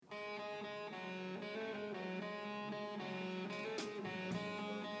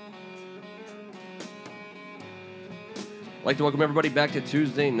I'd like to welcome everybody back to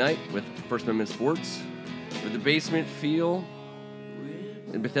Tuesday night with First Amendment Sports. With the basement feel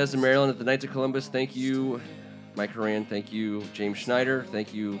in Bethesda, Maryland at the Knights of Columbus. Thank you, Mike Horan. Thank you, James Schneider.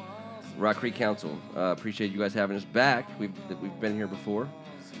 Thank you, Rock Creek Council. Appreciate you guys having us back. We've been here before.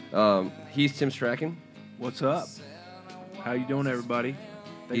 He's Tim Strachan. What's up? How you doing, everybody?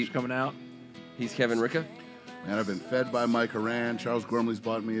 Thanks for coming out. He's Kevin Ricka. Man, I've been fed by Mike Horan. Charles Gormley's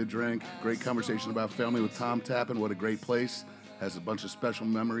bought me a drink. Great conversation about family with Tom Tappan. What a great place. Has a bunch of special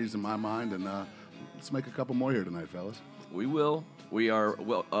memories in my mind. And let's make a couple more here tonight, fellas. We will. We are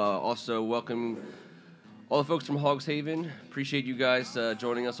also welcome all the folks from Hogs Haven. Appreciate you guys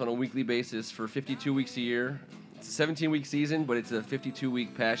joining us on a weekly basis for 52 weeks a year. It's a 17-week season, but it's a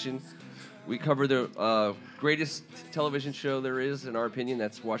 52-week passion. We cover the greatest television show there is, in our opinion.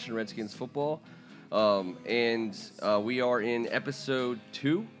 That's Washington Redskins football. And we are in episode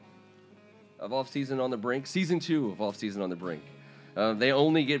 2 of Offseason On the Brink. Season 2 of Offseason On the Brink. They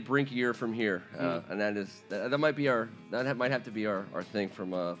only get brinkier from here, and that might have to be our thing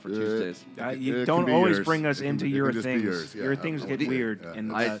for Tuesdays. You don't always bring us into your things. Your things get weird,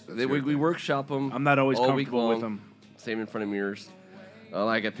 and we workshop them. I'm not always all comfortable week with them. Same in front of mirrors.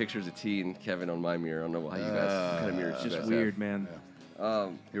 I got pictures of T and Kevin on my mirror. I don't know how you guys what kind of mirrors. It's just weird, man.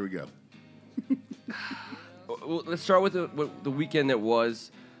 Here we go. Well, let's start with the weekend that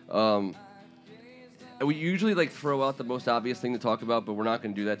was. We usually throw out the most obvious thing to talk about, but we're not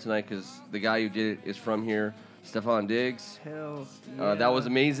going to do that tonight because the guy who did it is from here, Stefon Diggs. Hell yeah. That was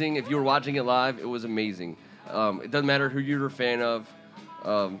amazing. If you were watching it live, it was amazing. It doesn't matter who you're a fan of.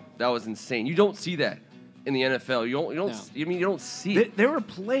 That was insane. You don't see that in the NFL. You don't see it. There were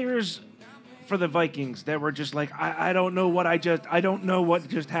players for the Vikings that were just like, I don't know what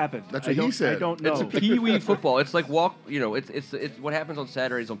just happened. That's what he said. I don't know. It's Pee-wee football. It's like it's what happens on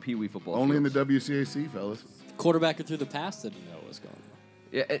Saturdays on Pee-wee football. Only fields. in the WCAC, fellas. Quarterback who threw the pass didn't know what was going on.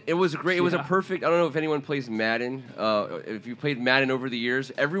 Yeah, it was great. It was a perfect. I don't know if anyone plays Madden. If you played Madden over the years,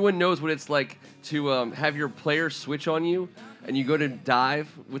 everyone knows what it's like to have your player switch on you, and you go to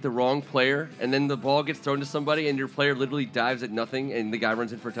dive with the wrong player, and then the ball gets thrown to somebody, and your player literally dives at nothing, and the guy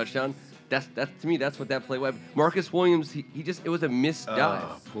runs in for a touchdown. That's to me. That's what that play was. Marcus Williams, it was a missed dive.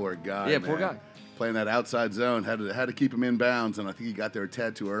 Oh, poor guy. Yeah, man. poor guy. Playing that outside zone, had to keep him in bounds, and I think he got there a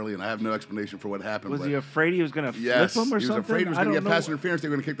tad too early, and I have no explanation for what happened. Was he afraid he was going to flip yes, him or he was something? afraid he was going to get pass know. interference. They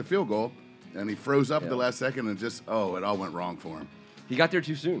were going to kick the field goal, and he froze up at the last second, and it all went wrong for him. He got there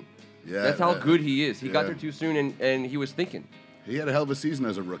too soon. Yeah, that's how good he is. He got there too soon, and he was thinking. He had a hell of a season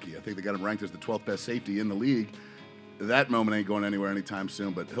as a rookie. I think they got him ranked as the 12th best safety in the league. That moment ain't going anywhere anytime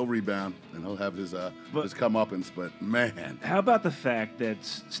soon, but he'll rebound and he'll have his comeuppance. But man, how about the fact that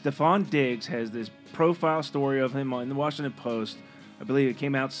Stefon Diggs has this profile story of him in the Washington Post? I believe it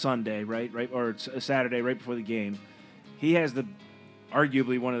came out Sunday, right, or it's a Saturday, right before the game. He has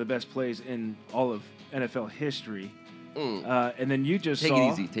arguably one of the best plays in all of NFL history. And then you just take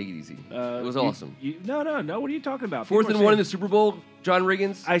saw... Take it easy. It was awesome. No. What are you talking about? 4th and 1 in the Super Bowl, John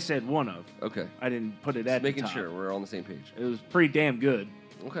Riggins? I said one of. Okay. I didn't put it at making the top. sure we're on the same page. It was pretty damn good.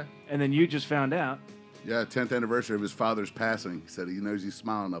 Okay. And then you just found out. Yeah, 10th anniversary of his father's passing. He said he knows he's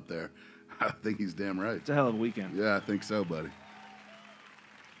smiling up there. I think he's damn right. It's a hell of a weekend. Yeah, I think so, buddy.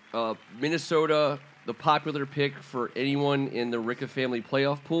 Minnesota, the popular pick for anyone in the Ricka family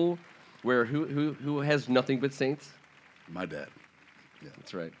playoff pool, where who has nothing but Saints? My dad. Yeah,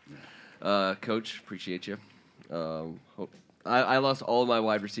 that's right. Yeah. Coach, appreciate you. I lost all of my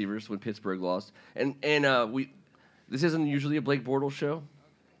wide receivers when Pittsburgh lost, and this isn't usually a Blake Bortles show.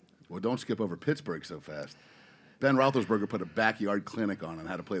 Well, don't skip over Pittsburgh so fast. Ben Roethlisberger put a backyard clinic on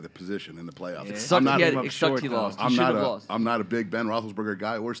how to play the position in the playoffs. Yeah. It sucked he lost. I'm not a big Ben Roethlisberger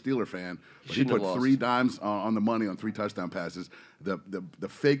guy or Steeler fan, but he put 3 dimes on the money on 3 touchdown passes. The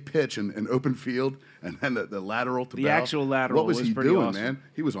fake pitch in open field, and then the lateral to the Bell. Actual lateral. What was he doing, awesome. man?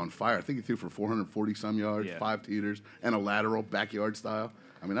 He was on fire. I think he threw for 440-some yards, 5 teeters, and a lateral backyard style.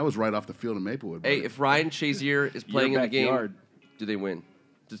 I mean, that was right off the field in Maplewood. Hey, if Ryan Shazier is playing in the game, do they win?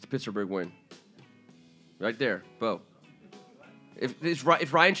 Does Pittsburgh win? Right there, Bo. If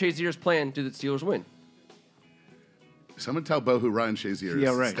Ryan Shazier is playing, do the Steelers win? Someone tell Bo who Ryan Shazier is.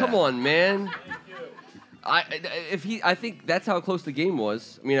 Yeah, right. Come on, man. I think that's how close the game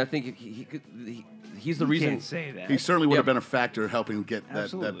was. I mean, I think he's the reason. Can't say that. He certainly would have been a factor helping get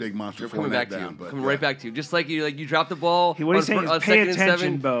that big monster coming back down. to you. Coming right back to you. Just like you dropped the ball. What he's saying is pay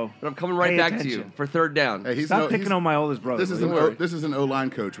attention, Bo. But I'm coming right back to you for 3rd down. Hey, Stop picking on my oldest brother. This is an O-line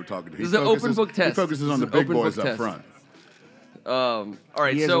coach we're talking to. This is an open book test. He focuses on the big boys up front. All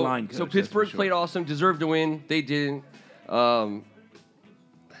right, so Pittsburgh played awesome, deserved to win. They didn't.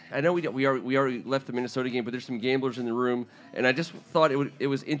 I know we already left the Minnesota game, but there's some gamblers in the room, and I just thought it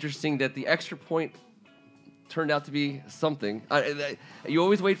was interesting that the extra point turned out to be something. You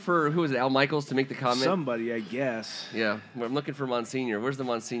always wait for, who is it, Al Michaels to make the comment? Somebody, I guess. Yeah, I'm looking for Monsignor. Where's the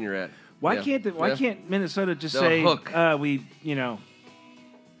Monsignor at? Why Yeah. can't Minnesota just The say hook.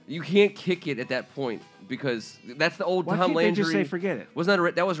 You can't kick it at that point because that's the old Why Tom can't they Landry. just say forget it?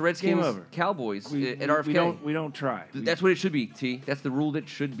 Wasn't that was Redskins over. Cowboys at We RFK? don't try. That's what it should be, T. That's the rule that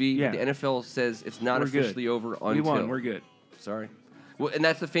should be. Yeah. The NFL says it's not We're officially good. over until. We won. We're good. Sorry. Well, and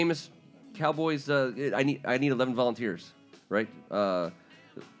that's the famous Cowboys. I need 11 volunteers, right?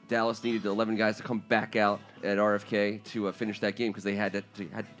 Dallas needed 11 guys to come back out at RFK to finish that game because they had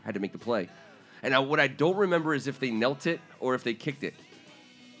to make the play. And now what I don't remember is if they knelt it or if they kicked it.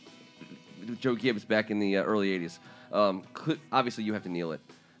 Joe Gibbs back in the early 80s. Obviously, you have to kneel it.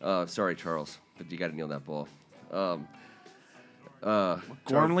 Sorry, Charles, but you got to kneel that ball.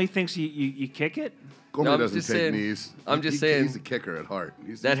 Gormley thinks you kick it? Gormley I'm doesn't just take saying- knees. I'm just saying- He's a kicker at heart.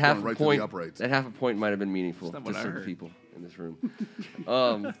 He's That going half right a point. to the uprights. That half a point might have been meaningful That's not to what I certain heard. people in this room.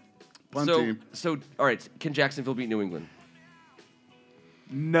 Punt team. So, all right, can Jacksonville beat New England?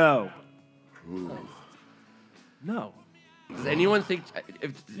 No. Ooh. No. Does anyone think?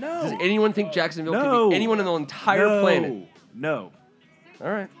 No. Does anyone think Jacksonville No. can beat anyone on the entire planet? No. All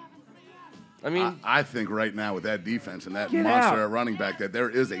right. I mean, I think right now with that defense and that Get monster out. at running back that there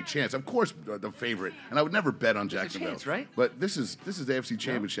is a chance. Of course, the favorite, and I would never bet on Jacksonville. chance, right? But this is the AFC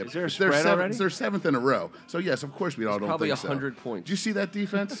Championship. Is there a It's their spread seventh, already? It's their seventh in a row. So yes, of course we all don't probably think so. 100 points. Did you see that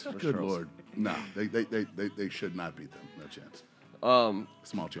defense? Good Charles. lord, no, they should not beat them. No chance.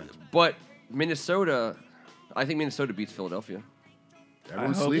 Small chance. but Minnesota, I think Minnesota beats Philadelphia.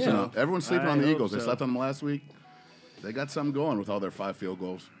 Everyone's hope sleeping. so. Everyone's sleeping I on the hope Eagles. They so. slept on them last week. They got something going with all their 5 field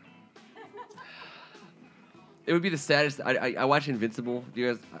goals. It would be the saddest. I watch Invincible. Do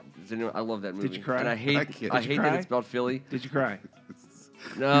you guys? Does anyone, I love that movie. Did you cry? And I hate. Did you I hate cry? that it's about Philly. Did you cry?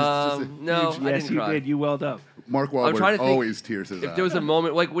 No, I yes, didn't you cry. did. You welled up. Mark I'm trying to Wahlberg think always tears his If eye. there was a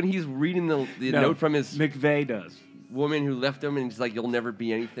moment, like when he's reading the No, note from his McVay does. woman who left him, and he's like, "You'll never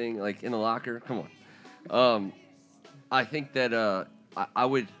be anything," like in the locker. Come on. I think that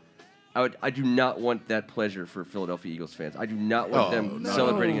I do not want that pleasure for Philadelphia Eagles fans. I do not want Oh, them no.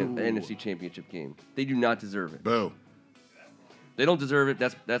 celebrating an NFC Championship game. They do not deserve it. Boo. They don't deserve it.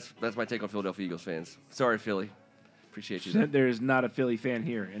 That's my take on Philadelphia Eagles fans. Sorry, Philly. Appreciate you. There's not a Philly fan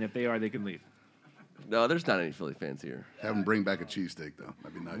here, and if they are, they can leave. No, there's not any Philly fans here. Have them bring back a cheesesteak, though.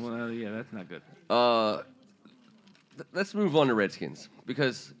 That'd be nice. Well, yeah, that's not good. Let's move on to Redskins,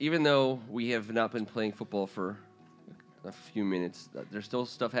 because even though we have not been playing football for a few minutes, there's still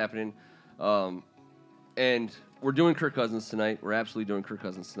stuff happening. And we're doing Kirk Cousins tonight. We're absolutely doing Kirk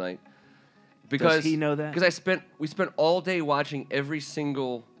Cousins tonight. Because Does he know that? Because we spent all day watching every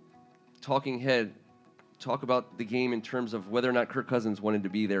single talking head talk about the game in terms of whether or not Kirk Cousins wanted to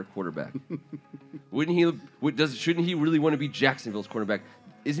be their quarterback. Shouldn't he really want to be Jacksonville's quarterback?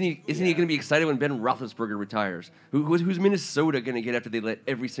 Isn't he going to be excited when Ben Roethlisberger retires? Who's Minnesota going to get after they let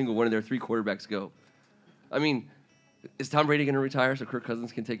every single one of their 3 quarterbacks go? I mean, is Tom Brady going to retire so Kirk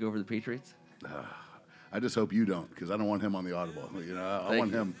Cousins can take over the Patriots? I just hope you don't, because I don't want him on the Audible. You know, I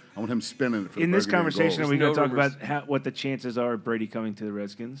Thank want him spinning it for In the this burgundy and conversation, are gold. we going No to talk rumors. about what the chances are of Brady coming to the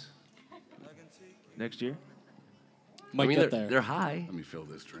Redskins next year? Might I mean, get they're, there. they're high. Let me fill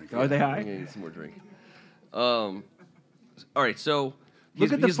this drink. Are they I'm high? gonna need some more drink. All right, so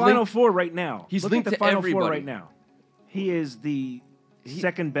Look at the he's Final linked- Four right now. he's Look linked at the to Final everybody. Four right now. He is the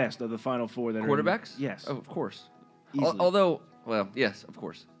second best of the Final Four that are in- quarterbacks. Yes. of course. Easily. Although, well, yes, of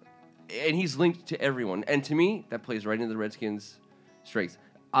course. And he's linked to everyone. And to me, that plays right into the Redskins' strengths.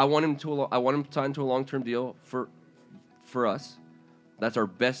 I want him to sign to a long-term deal for us. That's our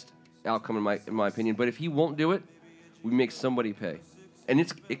best outcome in my opinion. But if he won't do it, we make somebody pay. And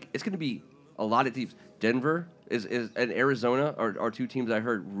it's going to be a lot of teams. Denver is and Arizona are 2 teams I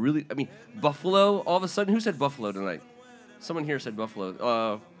heard really. I mean, Buffalo. All of a sudden, who said Buffalo tonight? Someone here said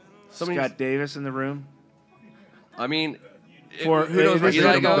Buffalo. Scott Davis in the room. I mean, For who knows where this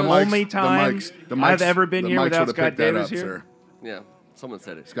Eli is goes? the only time I've ever been the here mics without would've Scott picked that Davis up, here. Sir. Yeah, someone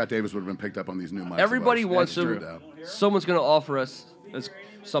said it. Scott Davis would have been picked up on these new mics. Everybody of ours. wants That's to. true. Someone's going to offer us That's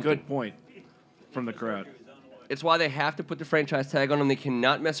something. good point from the crowd. It's why they have to put the franchise tag on him. They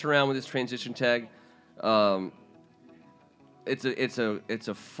cannot mess around with this transition tag. It's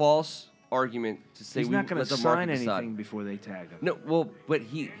a false argument to say He's not going let to the market sign decide. anything before they tag him. No, well, but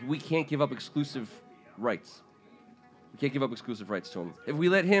we can't give up exclusive rights. We can't give up exclusive rights to him. If we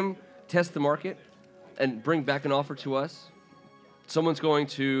let him test the market and bring back an offer to us, someone's going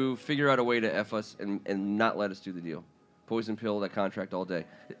to figure out a way to F us and not let us do the deal. poison pill that contract all day,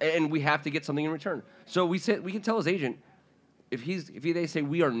 and we have to get something in return. So we can tell his agent if they say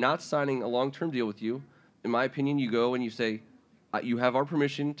we are not signing a long-term deal with you. In my opinion, you go and you say you have our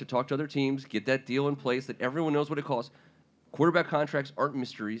permission to talk to other teams, get that deal in place that everyone knows what it costs. Quarterback contracts aren't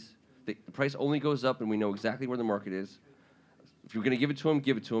mysteries. The price only goes up, and we know exactly where the market is. If you're going to give it to him,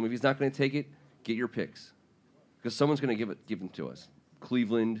 give it to him. If he's not going to take it, get your picks, because someone's going to give them to us.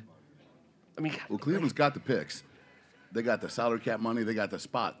 Cleveland. I mean, well, Cleveland's got the picks. They got the salary cap money. They got the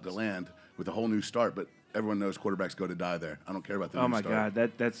spot, the land with a whole new start. But everyone knows quarterbacks go to die there. I don't care about the new start. Oh my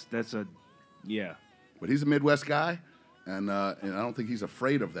God, that's a yeah. But he's a Midwest guy, and I don't think he's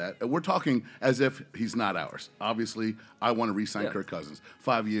afraid of that. And we're talking as if he's not ours. Obviously, I want to re-sign Kirk Cousins.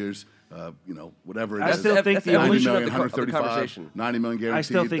 5 years, whatever it is. I still think the evolution only of the conversation. $90 million guaranteed. I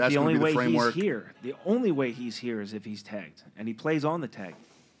still think That's the only gonna be way the framework. the only way he's here is if he's tagged, and he plays on the tag.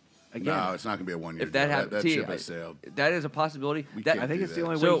 Again, No, it's not going to be a one-year If that deal. happens, That ship has sailed. that is a possibility. I think it's the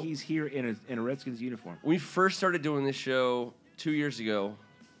only So- way he's here in a Redskins uniform. When we first started doing this show 2 years ago,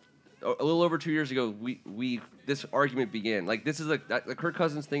 a little over 2 years ago, this argument began. Like, this is the Kirk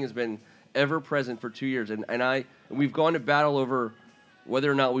Cousins thing has been ever present for 2 years, and we've gone to battle over whether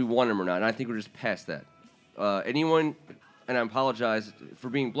or not we want him or not. And I think we're just past that. Anyone, and I apologize for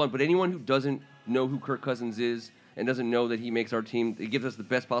being blunt, but anyone who doesn't know who Kirk Cousins is and doesn't know that he makes our team, it gives us the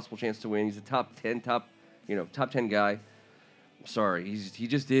best possible chance to win. He's a top 10 guy. I'm sorry, he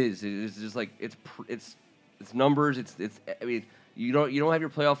just is. It's just like it's numbers. I mean, you don't have your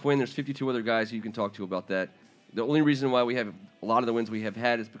playoff win. There's 52 other guys who you can talk to about that. The only reason why we have a lot of the wins we have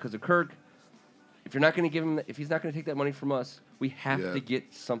had is because of Kirk. If you're not going to give him, if he's not going to take that money from us, we have to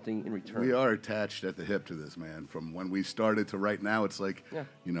get something in return. We are attached at the hip to this man. From when we started to right now, it's like,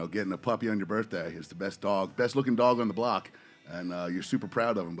 getting a puppy on your birthday is the best looking dog on the block, and you're super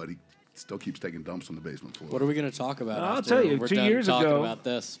proud of him, but he still keeps taking dumps on the basement floor. What are we going to talk about? I'll after tell you, we're 2 done years talking ago- about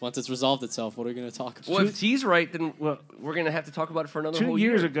this. Once it's resolved itself, what are we going to talk about? Well, if he's right, then we're going to have to talk about it for another whole 2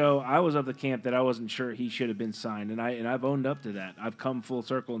 years year. ago, I was of the camp that I wasn't sure he should have been signed, and I've owned up to that. I've come full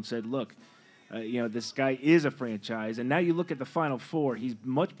circle and said, look, this guy is a franchise, and now you look at the Final Four, he's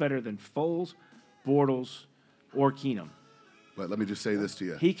much better than Foles, Bortles, or Keenum. But let me just say this to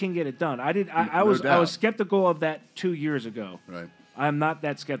you. He can get it done. I No was doubt. skeptical of that 2 years ago. Right. I'm not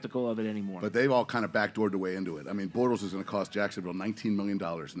that skeptical of it anymore. But they've all kind of backdoored the way into it. I mean, Bortles is going to cost Jacksonville $19 million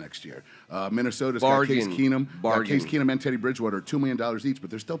next year. Minnesota's got Case Keenum and Teddy Bridgewater, $2 million each, but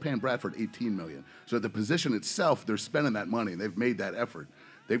they're still paying Bradford $18 million. So at the position itself, they're spending that money. They've made that effort.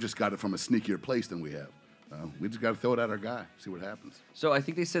 They've just got it from a sneakier place than we have. We just got to throw it at our guy, see what happens. So I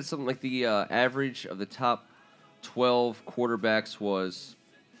think they said something like the average of the top 12 quarterbacks was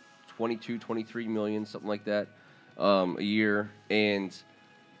 22, 23 million, something like that, a year. And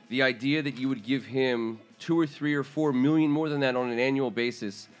the idea that you would give him 2 or 3 or 4 million more than that on an annual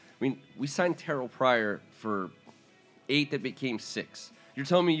basis. I mean, we signed Terrell Pryor for 8 that became 6. You're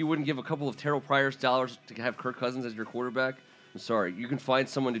telling me you wouldn't give a couple of Terrell Pryor's dollars to have Kirk Cousins as your quarterback? I'm sorry. You can find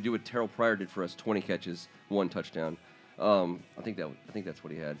someone to do what Terrell Pryor did for us: 20 catches, 1 touchdown. I think that's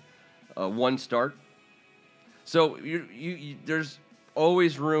what he had. 1 start. So there's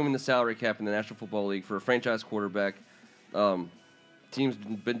always room in the salary cap in the National Football League for a franchise quarterback. Teams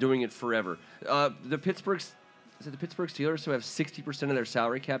been doing it forever. The Pittsburgh Steelers, who have 60% of their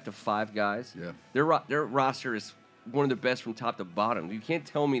salary cap to 5 guys. Yeah. Their roster is one of the best from top to bottom. You can't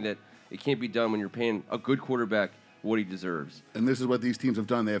tell me that it can't be done when you're paying a good quarterback what he deserves. And this is what these teams have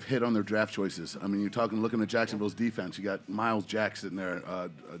done. They have hit on their draft choices. I mean, looking at Jacksonville's defense. You got Miles Jack sitting there,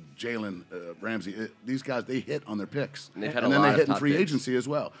 Jalen Ramsey. These guys, they hit on their picks. And they've had and a then lot they of hit in top free picks. agency as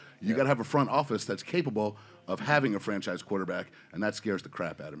well. You got to have a front office that's capable of having a franchise quarterback, and that scares the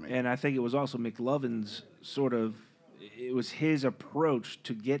crap out of me. And I think it was also McLovin's it was his approach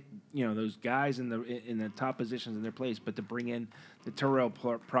to get those guys in the top positions in their place, but to bring in the Terrell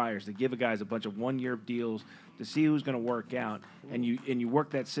Pryors, to give guys a bunch of 1-year deals to see who's going to work out, and you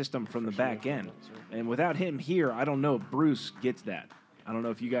work that system from the back end. And without him here, I don't know if Bruce gets that. I don't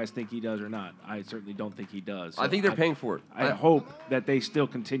know if you guys think he does or not. I certainly don't think he does. So I think they're paying for it. I hope that they still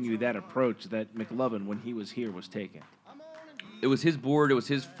continue that approach that McLovin, when he was here, was taking. It was his board. It was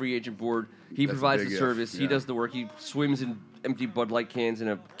his free agent board. He That's a provides big the if, service. He yeah. does the work. He swims in empty Bud Light cans in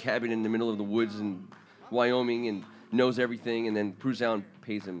a cabin in the middle of the woods in Wyoming and knows everything, and then Bruce Allen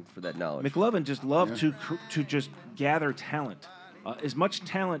pays him for that knowledge. McLovin just loved to just gather talent, as much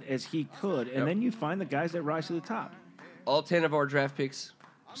talent as he could, and then you find the guys that rise to the top. All 10 of our draft picks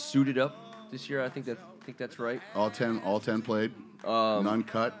suited up this year. I think that's right. All 10 played. None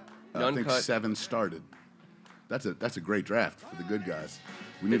cut. I think cut. 7 started. That's a great draft for the good guys.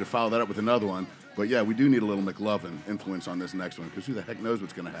 We need to follow that up with another one. But yeah, we do need a little McLovin influence on this next one because who the heck knows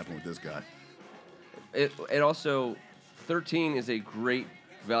what's going to happen with this guy? It also, 13 is a great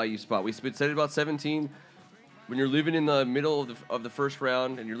value spot. We said it about 17. When you're living in the middle of the first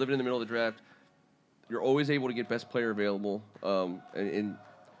round and you're living in the middle of the draft, you're always able to get best player available, and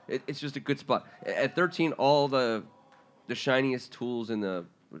it's just a good spot. At 13, all the shiniest tools and the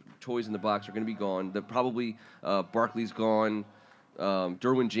toys in the box are going to be gone. Probably Barkley's gone.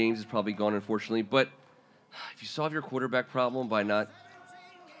 Derwin James is probably gone, unfortunately. But if you solve your quarterback problem by not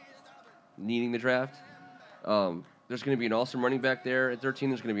needing the draft, there's going to be an awesome running back there at 13.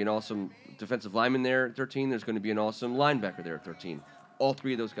 There's going to be an awesome defensive lineman there at 13. There's going to be an awesome linebacker there at 13. All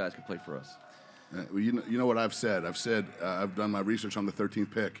three of those guys can play for us. Well, you know what I've said? I've done my research on the 13th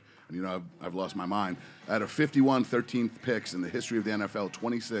pick, and I've lost my mind. Out of 51 13th picks in the history of the NFL,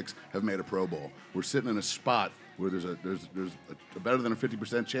 26 have made a Pro Bowl. We're sitting in a spot where there's a better than a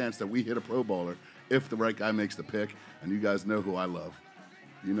 50% chance that we hit a Pro Bowler if the right guy makes the pick. And you guys know who I love.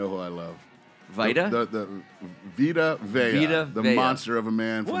 You know who I love. Vita? The Vita Vea, Vita the Vea. monster of a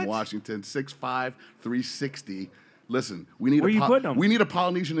man from What? Washington, 6'5", 360. Listen, we need Where you putting him? we need a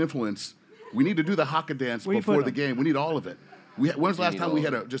Polynesian influence. We need to do the haka dance Where you before putting the him? game. We need all of it. When's the last need time all we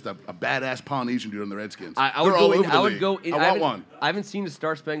of had just a badass Polynesian dude on the Redskins? I would They're go all in, over the I would league. go in. I want one. I haven't seen the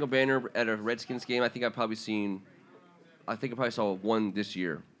Star Spangled Banner at a Redskins game. I think I've probably seen. I think I probably saw one this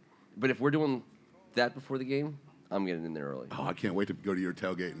year. But if we're doing that before the game, I'm getting in there early. Oh, I can't wait to go to your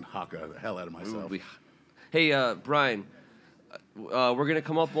tailgate and haka the hell out of myself. Hey, Brian, we're going to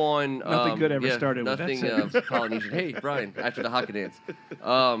come up on... Nothing good ever started with that Nothing Polynesian. Hey, Brian, after the haka dance.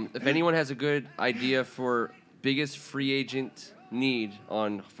 If anyone has a good idea for biggest free agent need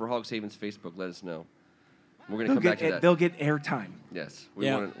for Hogs Haven's Facebook, let us know. We're going to come back to that. They'll get airtime. Yes.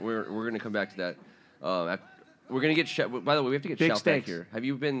 Yeah. We're going to come back to that. We're going to get... By the way, we have to get Big Shout back stakes. here. Have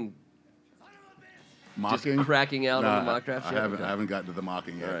you been Mocking? just cracking out on the Nah, mock draft I yet? haven't. I haven't gotten to the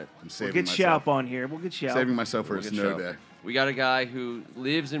mocking yet. All right. I'm We'll saving get myself. Shout on here. We'll get Shout. Saving myself for a We'll get snow Shout. day. We got a guy who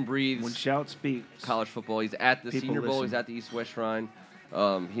lives and breathes When Shout speaks. college football. He's at the People Senior Bowl. listen. He's at the East-West Shrine.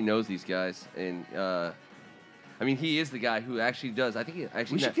 He knows these guys, and he is the guy who actually does. I think he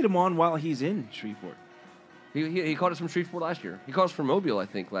actually. We should get him on while he's in Shreveport. He called us from Shreveport last year. He called us from Mobile, I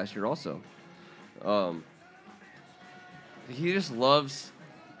think, last year also. He just loves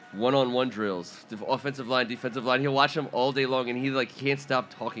one-on-one drills, offensive line, defensive line. He'll watch them all day long, and he can't stop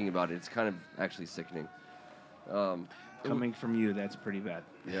talking about it. It's kind of actually sickening. Coming from you, that's pretty bad.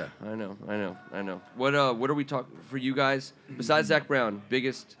 Yeah. I know. What are we talking for you guys? Besides Zach Brown,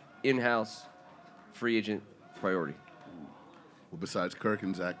 biggest in-house free agent priority? Well, besides Kirk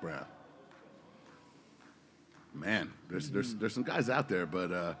and Zach Brown. Man, there's some guys out there,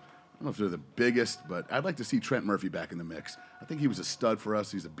 but I don't know if they're the biggest, but I'd like to see Trent Murphy back in the mix. I think he was a stud for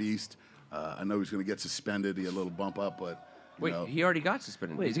us. He's a beast. I know he's going to get suspended. He had a little bump up, but Wait, he already got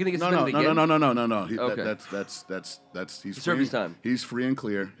suspended. Wait. He's going to get no, suspended again? No. Okay. That's he's He served free. his time. He's free and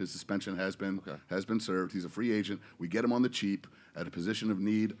clear. His suspension has been served. He's a free agent. We get him on the cheap at a position of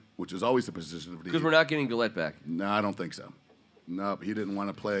need, which is always a position of need. Because we're not getting Gillette back. No, I don't think so. No, he didn't want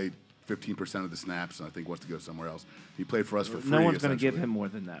to play 15% of the snaps, and I think wants to go somewhere else. He played for us for free. No one's going to give essentially. him more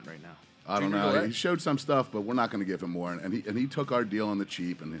than that right now. I don't Junior know. Gillette? He showed some stuff, but we're not going to give him more. And he took our deal on the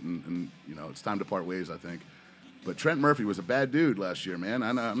cheap, and it's time to part ways, I think. But Trent Murphy was a bad dude last year, man.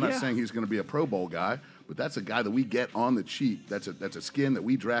 I'm not saying he's going to be a Pro Bowl guy, but that's a guy that we get on the cheap. That's a skin that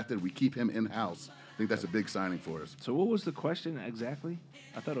we drafted. We keep him in-house. I think that's a big signing for us. So what was the question exactly?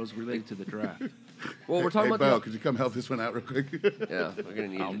 I thought it was related to the draft. Well, we're talking Hey, about Bo, could you come help this one out real quick? Yeah, we're going to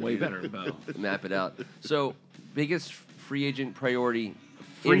need I'm to way better, Bo. map it out. So, biggest free agent priority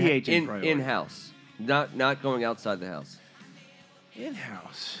Free agent priority. in-house, not going outside the house.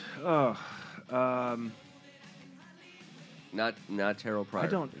 In-house. Oh, Not Terrell Pryor.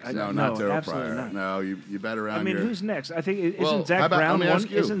 No, not Terrell absolutely Pryor. not. No, you better around I mean, here. who's next? I think Well, isn't Zach how about- Brown let me ask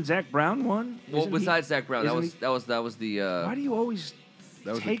one? you. Isn't Zach Brown one? Well, Isn't he- besides Zach Brown, that isn't was the. Why do you always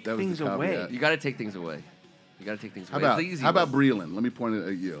That was the- take that was the things caveat. away? You got to take things away. You got to take things How away. about It's the easy how about one. Breland? Let me point it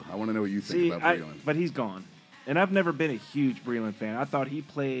at you. I want to know what you think about Breland. But he's gone. And I've never been a huge Breland fan. I thought he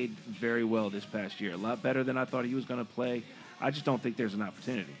played very well this past year. A lot better than I thought he was going to play. I just don't think there's an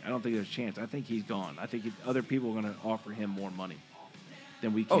opportunity. I don't think there's a chance. I think he's gone. I think other people are going to offer him more money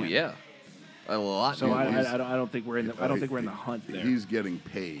than we can. Oh yeah, a lot. So more. I don't think we're in the I don't think we're in the hunt there. He's getting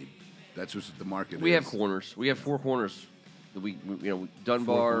paid. That's just the market. We is. have corners. We have 4 corners. We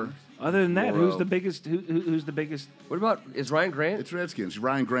Dunbar. Other than that, Morrow. who's the biggest? Who's the biggest? What about is Ryan Grant? It's Redskins.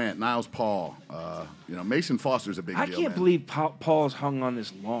 Ryan Grant, Niles Paul. Mason Foster's a big I deal. can't man. believe Paul's hung on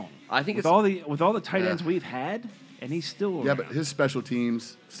this long. I think with it's- all the tight ends we've had, And he's still Yeah, around. but his special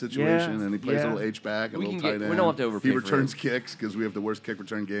teams situation, and he plays a little H-back, a We little can tight get- end. we don't have to overpay He for returns him. kicks because we have the worst kick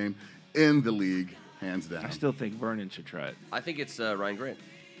return game in the league, hands down. I still think Vernon should try it. I think it's Ryan Grant.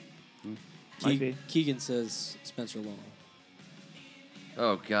 Might be. Keegan says Spencer Long.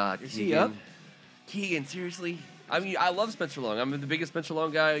 Oh God, Is he up? Keegan, seriously? I mean, I love Spencer Long. I'm the biggest Spencer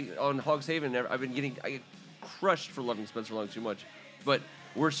Long guy on Hogs Haven. I get crushed for loving Spencer Long too much. But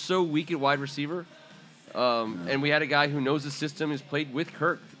we're so weak at wide receiver, and we had a guy who knows the system, has played with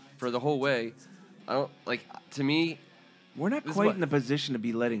Kirk for the whole way. I don't like. To me, We're not This is quite what- in the position to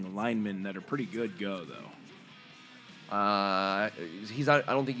be letting linemen that are pretty good go, though. he's not,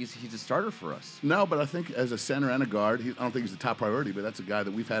 I don't think he's a starter for us. No, but I think as a center and a guard, I don't think he's the top priority, but that's a guy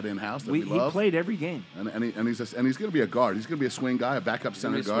that we've had in-house that we He love. played every game. And he's going to be a guard. He's going to be a swing guy, a backup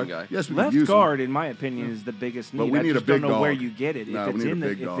center He's gonna guard. be a swing guy. Yes, we could Left use guard, him. in my opinion, is the biggest need. But we I need just a big don't know where dog. you get it. No, If we it's need a in the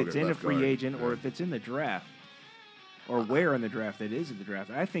big if dog it's at in a left free guard. agent or Yeah. if it's in the draft, or where in the draft it is in the draft.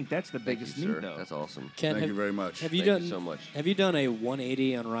 I think that's the Thank biggest you, need, sir. though. That's awesome. Ken, Thank you very much. Have you Thank done you so much. Have you done a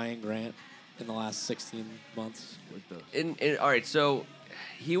 180 on Ryan Grant in the last 16 months? All right, so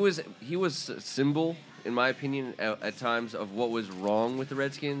he was a symbol, in my opinion, at times of what was wrong with the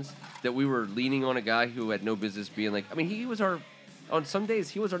Redskins. That we were leaning on a guy who had no business being like. I mean, on some days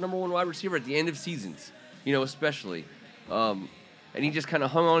he was our number one wide receiver at the end of seasons, especially. And he just kind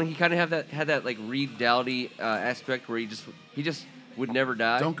of hung on. He kind of had that like Reed Dowdy aspect where he just would never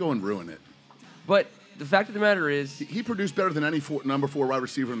die. Don't go and ruin it. But the fact of the matter is, He produced better than any number 4 wide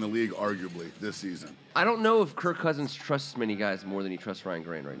receiver in the league, arguably, this season. I don't know if Kirk Cousins trusts many guys more than he trusts Ryan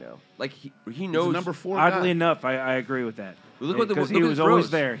Grant right now. Like he He's knows a number 4 Oddly guy. enough, I agree with that. Look what the- Because look he at was the always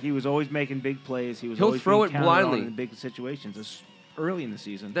throws. there. He was always making big plays. He was He'll always throw being it counted on blindly. in big situations early in the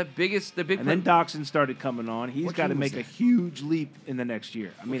season. the big And then Doxson started coming on. He's What got to game was make a that? huge leap in the next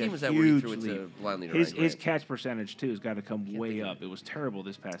year. I mean, game a was that where he huge threw it to leap. blindly to His Ryan Grant? catch percentage too has got to come way think of up. It was terrible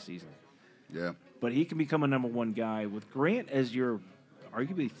this past season, Yeah. but he can become a number one guy with Grant as your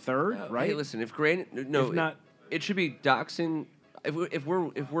arguably third, right? Hey, listen, if Grant, no, If not- it should be Doxson. If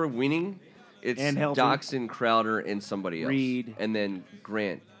we're winning, it's And healthy. Doxson, Crowder, and somebody else, Reed. and then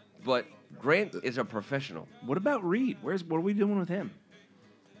Grant. But Grant is a professional. What about Reed? What are we doing with him?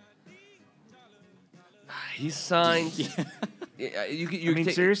 He's signed. You I mean,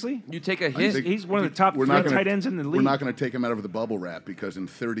 seriously? You take a I hit. think He's one of the top we're three not gonna- tight ends in the league. We're not going to take him out of the bubble wrap because in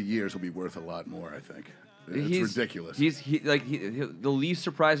 30 years he'll be worth a lot more, I think. It's ridiculous. The least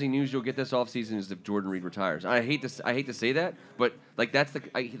surprising news you'll get this offseason is if Jordan Reed retires. I hate to say that, but like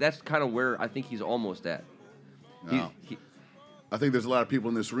that's kind of where I think he's almost at. No. I think there's a lot of people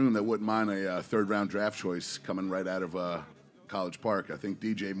in this room that wouldn't mind a third-round draft choice coming right out of College Park. I think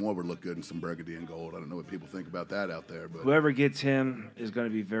DJ Moore would look good in some burgundy and gold. I don't know what people think about that out there, but Whoever gets him is going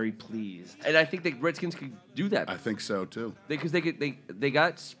to be very pleased. And I think the Redskins could do that I think so too. because they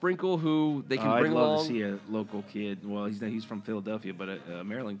got Sprinkle who they can I'd bring love along. to see a local kid. Well, he's from Philadelphia, but a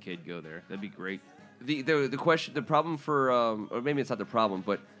Maryland kid go there. That'd be great. The problem for or maybe it's not the problem,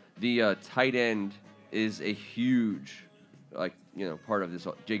 but the tight end is a huge part of this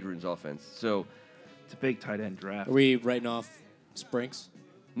Jay Gruden's offense. So It's a big tight end draft. Are we writing off Sprinks?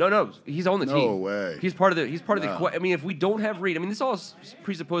 no, he's on the team. No way. He's part of the. No. I mean, if we don't have Reed, this all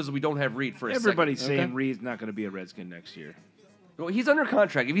presupposes we don't have Reed for a Everybody's second. saying Reed's not going to be a Redskin next year. Well, he's under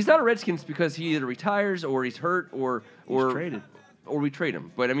contract. If he's not a Redskin, it's because he either retires or he's hurt or traded. or we trade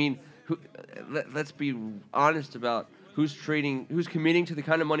him. But I mean, let's be honest about who's committing to the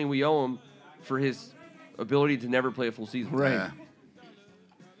kind of money we owe him for his ability to never play a full season. Right. Yeah.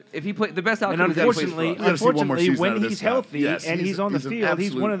 If he play, the best outcome And is that he plays for unfortunately, us. We gotta see one more season out when of this he's guy. healthy Yes, and he's on the an field,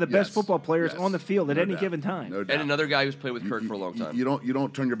 he's one of the best absolute- football players yes, on the field at no any doubt. given time. No doubt. And another guy who's played with Kirk for a long time. You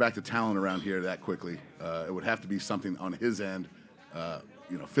don't turn your back to talent around here that quickly. It would have to be something on his end,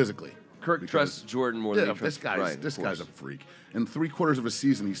 physically. Kirk Because- trusts Jordan more than he trusts this guy's Ryan, this of guy's a course. freak. In 3/4 of a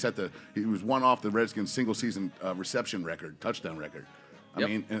season, he was one off the Redskins' single season reception record, touchdown record. Yep.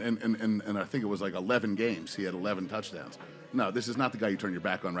 I mean, and I think it was like 11 games. He had 11 touchdowns. No, this is not the guy you turn your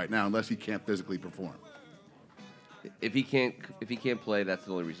back on right now, unless he can't physically perform. If he can't play, that's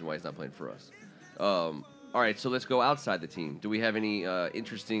the only reason why he's not playing for us. All right, so let's go outside the team. Do we have any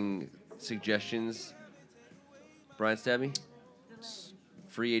interesting suggestions, Brian Stabby?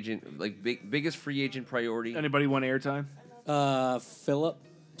 Free agent, like biggest free agent priority. Anybody want airtime? Philip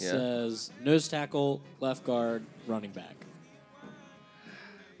Yeah. says nose tackle, left guard, running back.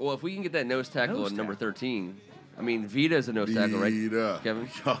 Well, if we can get that nose tackle Nose at number tackle. 13, I mean Vita is a nose tackle, right? Vita. Kevin?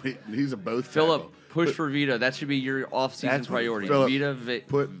 Oh, he's a both Philip, tackle. push for Vita. That should be your off-season That's what- priority. Phillip, Vita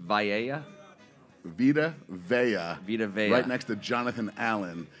put- Vieira. Vita Vea. Vita Vea. Right next to Jonathan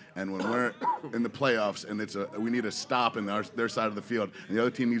Allen. And when we're in the playoffs and we need a stop in their side of the field, and the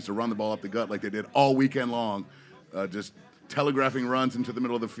other team needs to run the ball up the gut like they did all weekend long, just telegraphing runs into the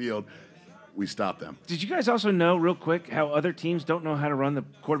middle of the field, we stop them. Did you guys also know, real quick, how other teams don't know how to run the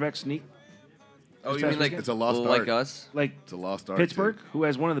quarterback sneak? Oh, you mean like it's a lost art. like us? Like It's a lost art. Pittsburgh, too. who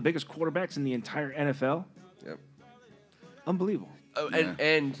has one of the biggest quarterbacks in the entire NFL. Yep. Unbelievable. Oh, Yeah.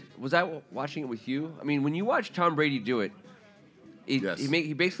 and was I watching it with you? I mean, when you watch Tom Brady do it, Yes.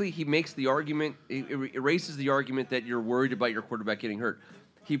 he makes the argument, he erases the argument that you're worried about your quarterback getting hurt.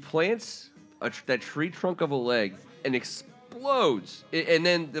 He plants that tree trunk of a leg and explodes, and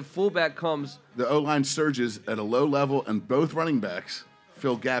then the fullback comes. The O-line surges at a low level, and both running backs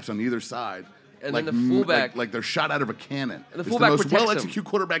fill gaps on either side. And like, then the fullback- like they're shot out of a cannon. And the It's fullback the most protects him. well-executed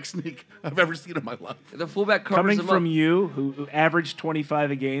quarterback sneak I've ever seen in my life. The fullback covers Coming him from up. you, who averaged 25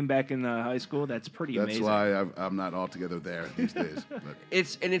 a game back in high school, that's pretty That's amazing. why I'm not altogether there these days. But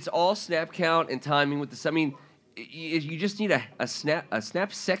It's all snap count and timing with the. I mean, you just need a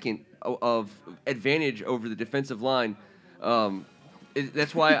snap second of advantage over the defensive line.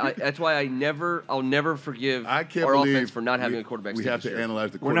 That's why I'll never forgive I can't our believe offense for not having a quarterback. We sneak have this to year.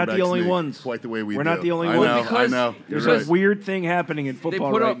 analyze the We're not quarterback the only sneak ones. quite the way we We're do. not the only I ones. know, Because I know. There's You're a right. weird thing happening in They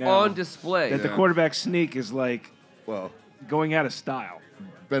football put right up now on display. that the Yeah. quarterback sneak is like Well, going out of style.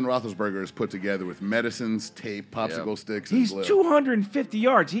 Ben Roethlisberger is put together with medicines, tape, popsicle Yep. sticks, He's and glue. 250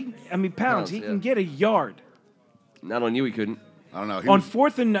 yards. Pounds. Pounds, He yeah. can get a yard. Not on you, he couldn't. I don't know. He On was-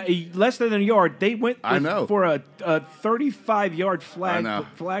 fourth and less than a yard, they went I know. for a 35-yard I know.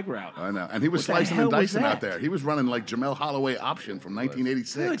 flag route. I know. And he was What the slicing hell and was dicing out that? there. He was running like Jamel Holloway option from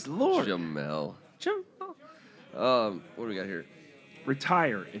 1986. Good Lord. Jamel. What do we got here?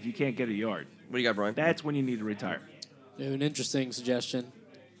 Retire if you can't get a yard. What do you got, Brian? That's when you need to retire. An interesting suggestion.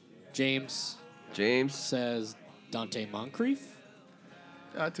 James James. says Dante Moncrief.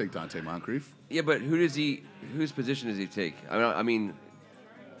 I'd take Dante Moncrief. Yeah, but whose position does he take? I mean,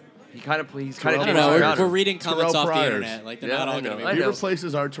 he's kind of I James don't know. Crowder. We're reading comments Terrell off Pryor's. the internet. Like they're Yeah, not I all know. going to I be. He know.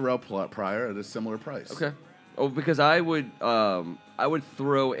 replaces our Terrell Pryor at a similar price. Okay. Oh, because I would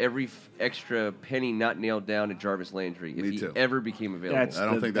throw every extra penny not nailed down at Jarvis Landry if Me he too. ever became available. I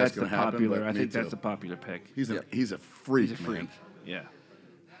don't think that's the gonna happen, popular. but I me think too. that's the popular pick. He's a Yep. freak, He's a freak. man. Yeah.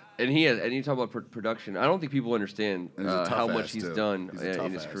 And you talk about production. I don't think people understand And he's a tough how much ass, he's too. done He's a tough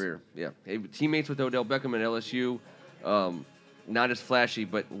in his ass. career. Yeah, teammates with Odell Beckham at LSU, not as flashy,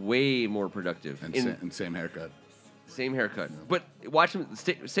 but way more productive. And same haircut. Same haircut. But watch them,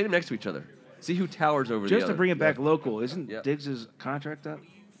 stay them next to each other. See who towers over the Just other. to bring it back local, isn't Yeah. Diggs' contract up?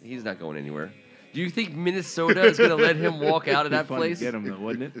 He's not going anywhere. Do you think Minnesota is going to let him walk out of Be that fun place? to get him though,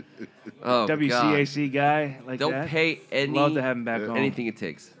 wouldn't it? Oh, God. WCAC guy like They'll that. pay Love to have him back home. anything it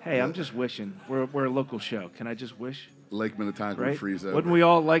takes. Hey, I'm just wishing. We're a local show. Can I just wish? Lake Minnetonka Right? would freeze over. Wouldn't we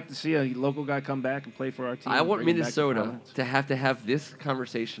all like to see a local guy come back and play for our team? I and want bring him back Minnesota prominence? to have this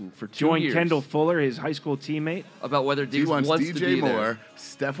conversation for 2 Join years Kendall Fuller, his high school teammate. about whether He Diggs wants to DJ be there. Moore,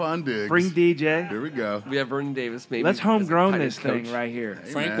 Stephon Diggs. Bring DJ. Here we go. We have Vernon Davis, maybe. Let's as a homegrown tight end this thing coach. right here.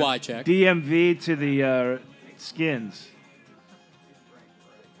 Hey, Frank man. Wycheck. DMV to the Skins.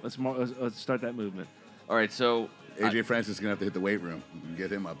 Let's start that movement. All right, so AJ Francis is gonna have to hit the weight room and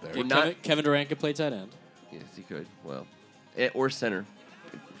get him up there. Well, Kevin Durant could play tight end yes, he could. Well, or center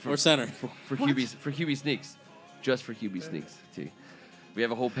or center. for QB sneaks, just for QB sneaks. T. We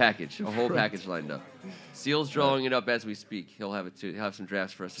have a whole package lined up. Seal's drawing it up as we speak. He'll have it too. He'll have some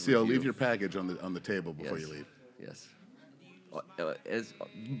drafts for us to Seal, review. leave your package on the table before Yes. you leave. Yes. As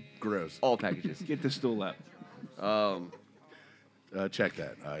Gross. all packages. Get the stool out. Check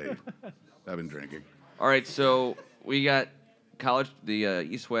that. I've been drinking. All right, so we got college, the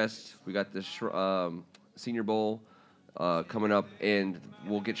East-West. We got the Senior Bowl coming up, and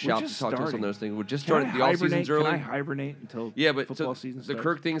we'll get Shout to just talk to us on starting. those things. We're just Can I starting. The off-season's hibernate? early. Can I hibernate until Yeah, but football so season the starts?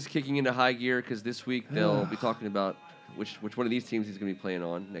 Kirk thing's kicking into high gear because this week they'll be talking about which one of these teams he's going to be playing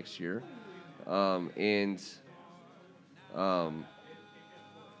on next year,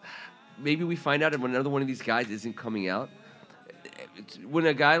 maybe we find out when another one of these guys isn't coming out. When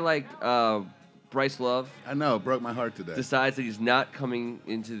a guy like Bryce Love I know, it broke my heart today. decides that he's not coming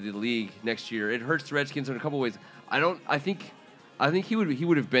into the league next year, it hurts the Redskins in a couple ways. I think he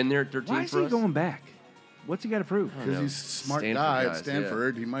would have been there at 13 Why is for he us. going back? What's he got to prove? Because know. he's a smart Stanford guy guys, at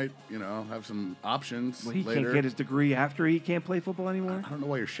Stanford. He might, have some options Well, he later. can't get his degree after he can't play football anymore. I don't know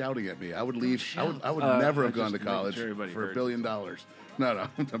why you're shouting at me. I would leave. I would Uh, never I have gone just to making college sure everybody for heard. $1 billion. No.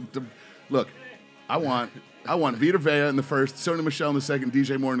 Look, I want Vita Vea in the first, Sony Michel in the second,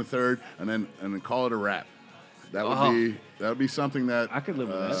 DJ Moore in the third, and then call it a wrap. That would be something that I could live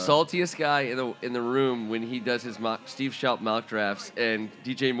with that. Saltiest guy in the room when he does his Steve Shout mock drafts, and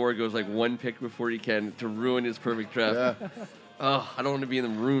DJ Moore goes like one pick before he can to ruin his perfect draft. Yeah. Oh, I don't want to be in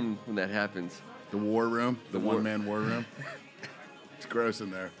the room when that happens. The war room, the one-man war room. It's gross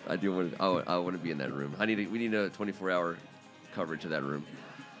in there. I do want. I want to be in that room. We need a 24-hour coverage of that room.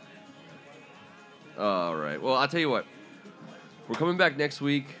 All right. Well, I'll tell you what. We're coming back next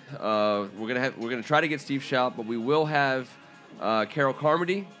week. We're gonna try to get Steve Shout, but we will have Carol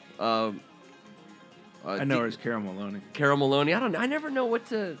Carmody. I know her as Carol Maloney. Carol Maloney. I never know what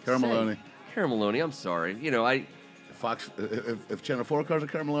to Carol say. Maloney. Carol Maloney. I'm sorry. Fox. If Channel 4 calls her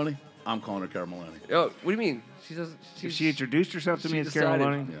Carol Maloney, I'm calling her Carol Maloney. Oh, what do you mean? If she introduced herself to me as Carol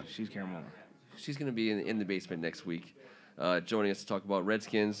Maloney, she's Carol Maloney. She's going to be in the basement next week, joining us to talk about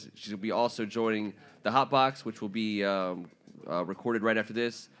Redskins. She'll be also joining the Hot Box, which will be recorded right after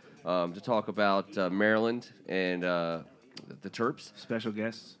this, to talk about Maryland and the Terps. Special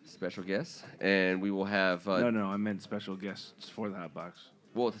guests. And we will have... No, I meant special guests for the Hot Box.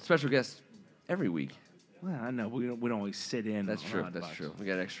 Well, special guests every week. Well, I know. We don't always sit in. That's on true. the Hot That's Box. true. We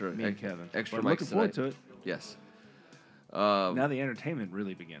got extra... Me and Kevin. Extra I'm mics looking forward tonight. to it. Yes. Now the entertainment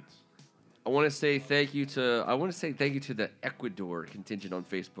really begins. I want to say thank you to the Ecuador contingent on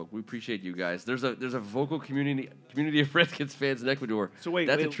Facebook. We appreciate you guys. There's a vocal community of Redskins fans in Ecuador. So wait,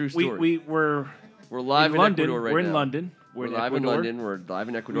 that's a true story. We're live in London. Ecuador right We're now. in London. We're in live in Ecuador. London. We're live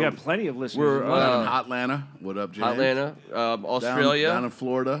in Ecuador. We have plenty of listeners. We're, in London. Atlanta. What up, James? Atlanta, Australia. Down in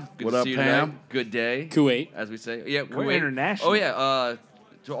Florida. Good What to up, see you Pam? tonight. Good day. Kuwait. As we say. Yeah, We're Kuwait. international. Oh, yeah.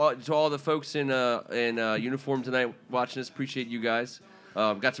 To all the folks in uniform tonight watching us, appreciate you guys.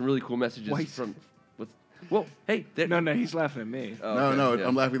 Got some really cool messages Wait. from... Well, hey. No, he's laughing at me. Oh, No, okay, yeah.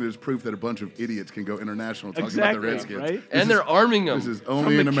 I'm laughing. There's proof that a bunch of idiots can go international talking Exactly, about the Redskins. right? And they're arming them. This is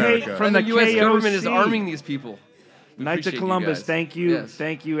only in the America. From And the the U.S. government is KOC. arming these people. We Knights of appreciate you Columbus, guys. thank you. Yes.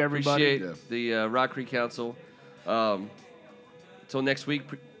 Thank you, everybody. Appreciate the Rock Creek Council. Until next week,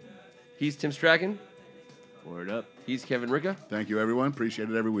 he's Tim Strachan. Word up. He's Kevin Ricca. Thank you, everyone. Appreciate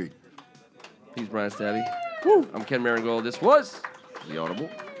it every week. He's Brian Stabby. I'm Ken Meringolo. This was The Audible.